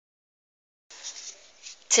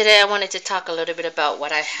Today I wanted to talk a little bit about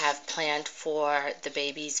what I have planned for the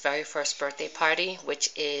baby's very first birthday party, which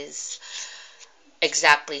is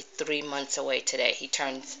exactly 3 months away today. He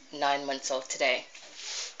turns 9 months old today.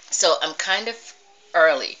 So I'm kind of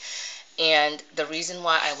early. And the reason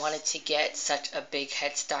why I wanted to get such a big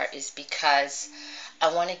head start is because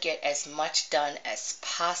I want to get as much done as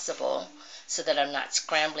possible so that I'm not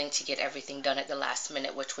scrambling to get everything done at the last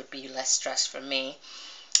minute, which would be less stress for me.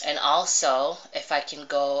 And also, if I can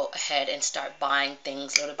go ahead and start buying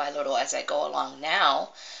things little by little as I go along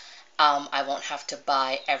now, I won't have to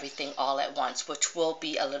buy everything all at once, which will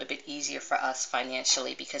be a little bit easier for us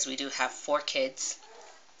financially because we do have 4 kids.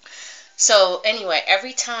 So anyway,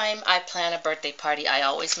 every time I plan a birthday party, I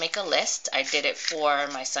always make a list. I did it for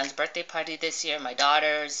my son's birthday party this year, my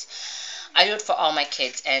daughter's. I do it for all my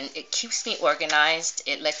kids, and it keeps me organized.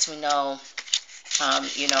 It lets me know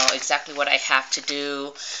exactly what I have to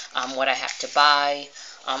do, what I have to buy,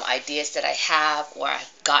 ideas that I have or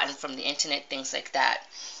I've gotten from the internet, things like that.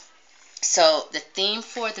 So the theme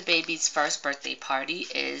for the baby's first birthday party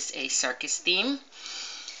is a circus theme.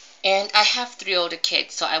 And I have 3 older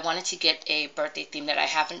kids, so I wanted to get a birthday theme that I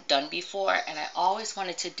haven't done before. And I always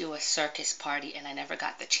wanted to do a circus party, and I never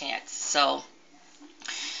got the chance. So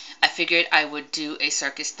I figured I would do a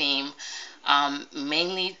circus theme,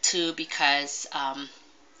 mainly too because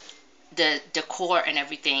the decor and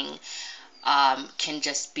everything can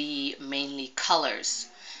just be mainly colors,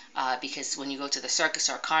 because when you go to the circus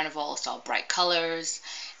or carnival, it's all bright colors,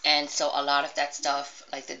 and so a lot of that stuff,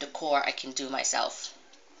 like the decor, I can do myself.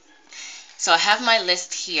 So I have my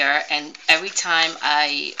list here, and every time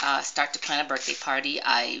I start to plan a birthday party,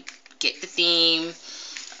 I get the theme,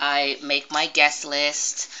 I make my guest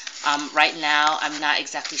list. Right now, I'm not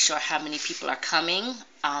exactly sure how many people are coming.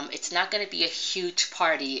 It's not going to be a huge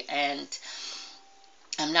party, and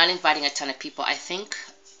I'm not inviting a ton of people. I think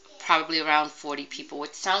probably around 40 people,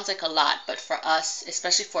 which sounds like a lot, but for us,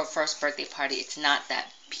 especially for a first birthday party, it's not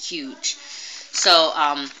that huge. So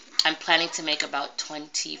I'm planning to make about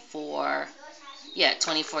 24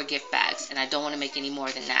 gift bags, and I don't want to make any more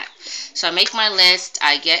than that. So I make my list,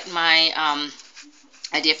 I get my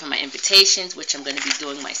idea for my invitations, which I'm going to be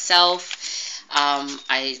doing myself.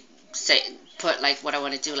 I put like what I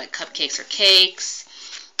want to do, like cupcakes or cakes.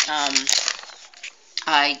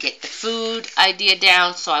 I get the food idea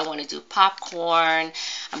down, so I want to do popcorn.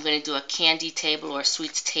 I'm going to do a candy table or a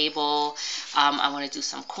sweets table. I want to do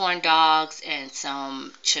some corn dogs and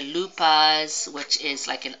some chalupas, which is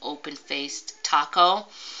like an open-faced taco.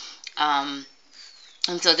 And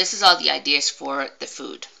so this is all the ideas for the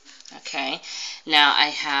food. Okay, now I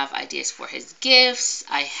have ideas for his gifts.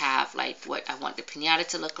 I have like what I want the piñata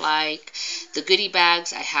to look like. The goodie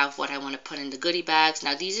bags, I have what I want to put in the goodie bags.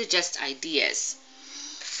 Now these are just ideas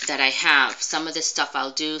that I have. Some of this stuff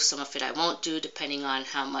I'll do, some of it I won't do, depending on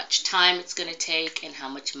how much time it's going to take and how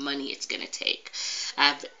much money it's going to take. I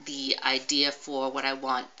have the idea for what I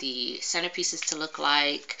want the centerpieces to look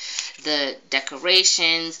like, the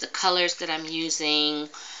decorations, the colors that I'm using,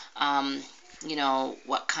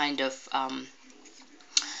 what kind of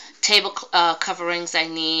table coverings I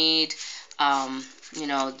need,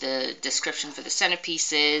 the description for the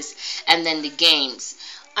centerpieces, and then the games.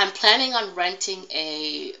 I'm planning on renting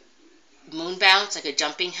a moon bounce, like a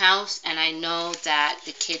jumping house, and I know that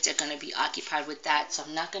the kids are going to be occupied with that, so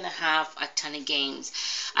I'm not going to have a ton of games.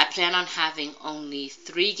 I plan on having only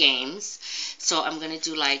 3 games, so I'm going to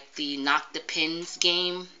do like the knock the pins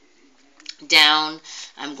game down.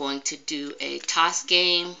 I'm going to do a toss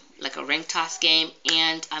game, like a ring toss game,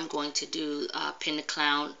 and I'm going to do pin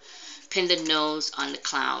the nose on the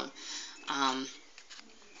clown.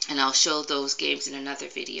 And I'll show those games in another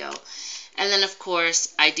video. And then, of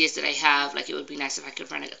course, ideas that I have, like it would be nice if I could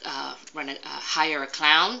hire a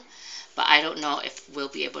clown, but I don't know if we'll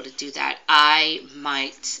be able to do that. I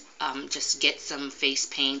might just get some face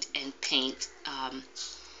paint and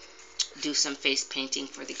do some face painting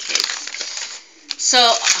for the kids. So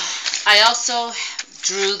I also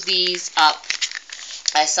drew these up.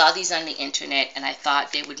 I saw these on the internet, and I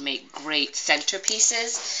thought they would make great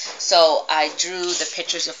centerpieces. So I drew the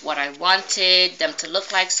pictures of what I wanted them to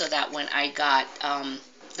look like, so that when I got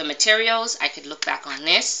the materials, I could look back on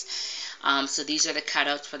this. So these are the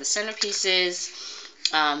cutouts for the centerpieces.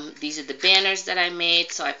 These are the banners that I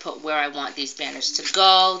made. So I put where I want these banners to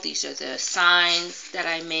go. These are the signs that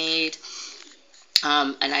I made.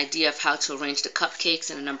 An idea of how to arrange the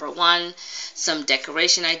cupcakes in a number 1, some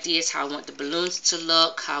decoration ideas, how I want the balloons to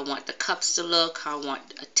look, how I want the cups to look, how I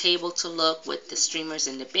want a table to look with the streamers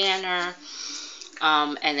and the banner.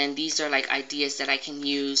 And then these are like ideas that I can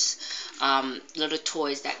use little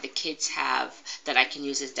toys that the kids have that I can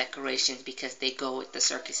use as decorations because they go with the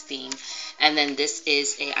circus theme. And then this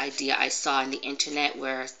is an idea I saw on the internet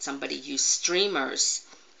where somebody used streamers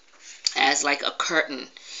as like a curtain,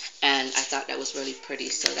 and I thought that was really pretty.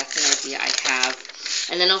 So that's an idea I have.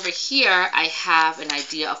 And then over here I have an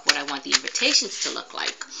idea of what I want the invitations to look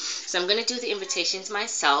like. So I'm going to do the invitations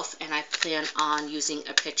myself, and I plan on using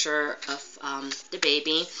a picture of the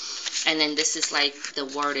baby, and then this is like the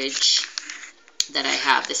wordage that I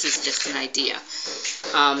have. This is just an idea.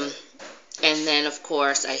 And then of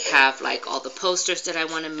course I have like all the posters that I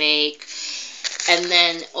want to make. And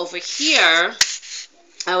then over here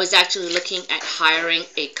I was actually looking at hiring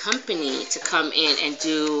a company to come in and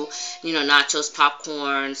do, you know, nachos,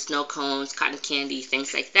 popcorn, snow cones, cotton candy,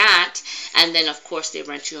 things like that. And then, of course, they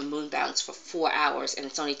rent you a moon bounce for 4 hours, and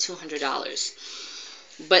it's only $200.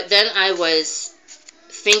 But then I was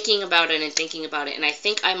thinking about it, and I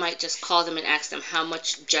think I might just call them and ask them how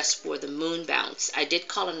much just for the moon bounce. I did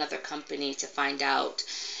call another company to find out,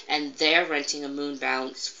 and they're renting a moon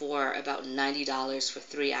bounce for about $90 for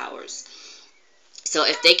 3 hours. So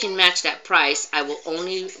if they can match that price, I will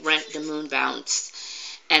only rent the moon bounce,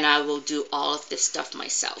 and I will do all of this stuff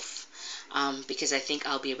myself, because I think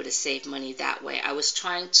I'll be able to save money that way. I was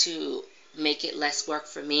trying to make it less work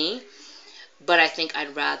for me, but I think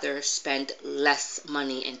I'd rather spend less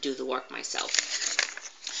money and do the work myself.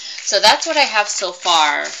 So that's what I have so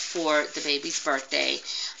far for the baby's birthday.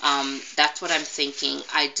 That's what I'm thinking.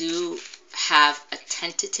 I do have a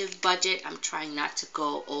tentative budget. I'm trying not to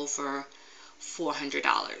go over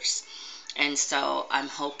 $400. And so I'm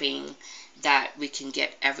hoping that we can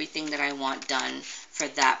get everything that I want done for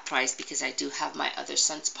that price, because I do have my other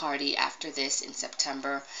son's party after this in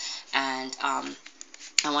September, and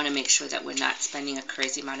I want to make sure that we're not spending a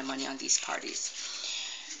crazy amount of money on these parties.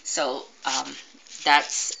 So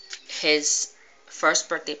that's his first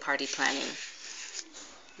birthday party planning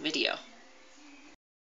video.